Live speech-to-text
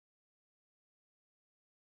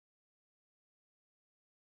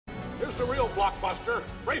the real blockbuster.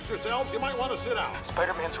 Brace yourselves, you might want to sit down.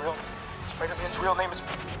 Spider-Man's real name is...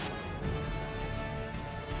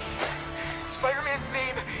 Spider-Man's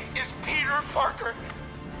name is Peter Parker.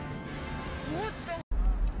 What the...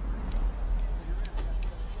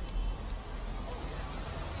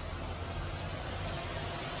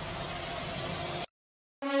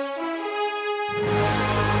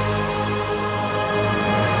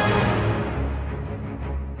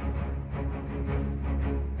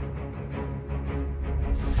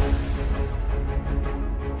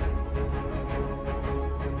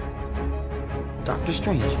 Doctor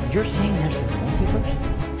Strange, you're saying there's a multiverse?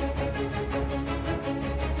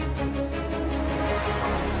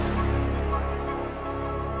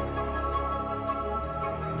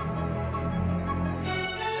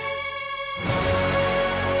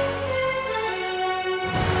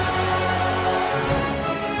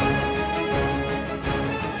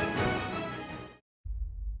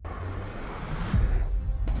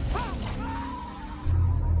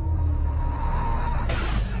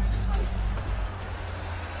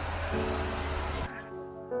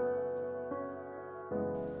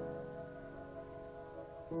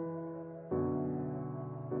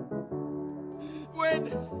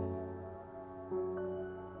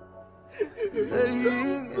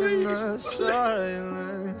 Laying in the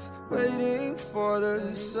silence, waiting for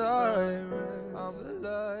the sirens. I'm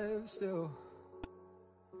alive still.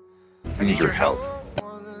 I need your help. I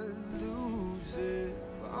don't wanna lose it,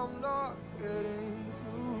 but I'm not getting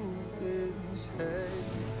through this. Hey,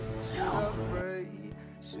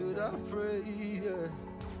 should I pray? Yeah.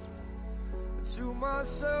 To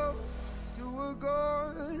myself, to a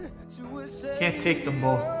God, to a Savior. Can't take them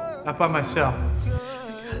both. Not by myself.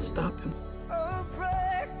 Gotta stop him.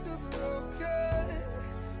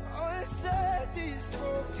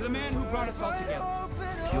 To the man who brought us all together.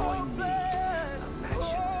 Join me.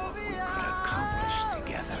 Imagine what we could accomplish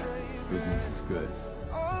together. Business is good.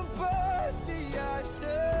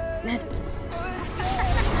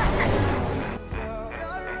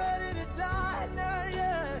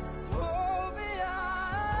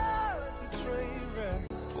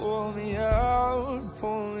 Pull me out,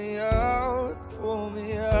 pull me out, pull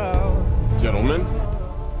me out. Gentlemen,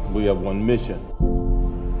 we have one mission.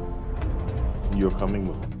 You're coming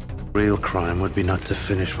with me. Real crime would be not to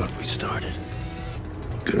finish what we started.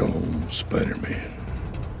 Good old Spider-Man.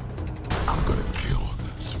 I'm gonna kill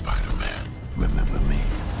Spider-Man. Remember me.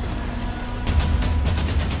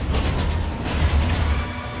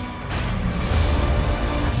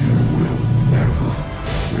 You will never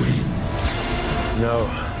win. No,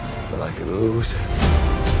 but I could lose.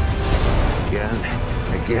 Again,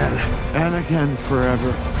 And again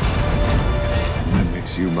forever. That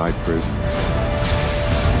makes you my prisoner.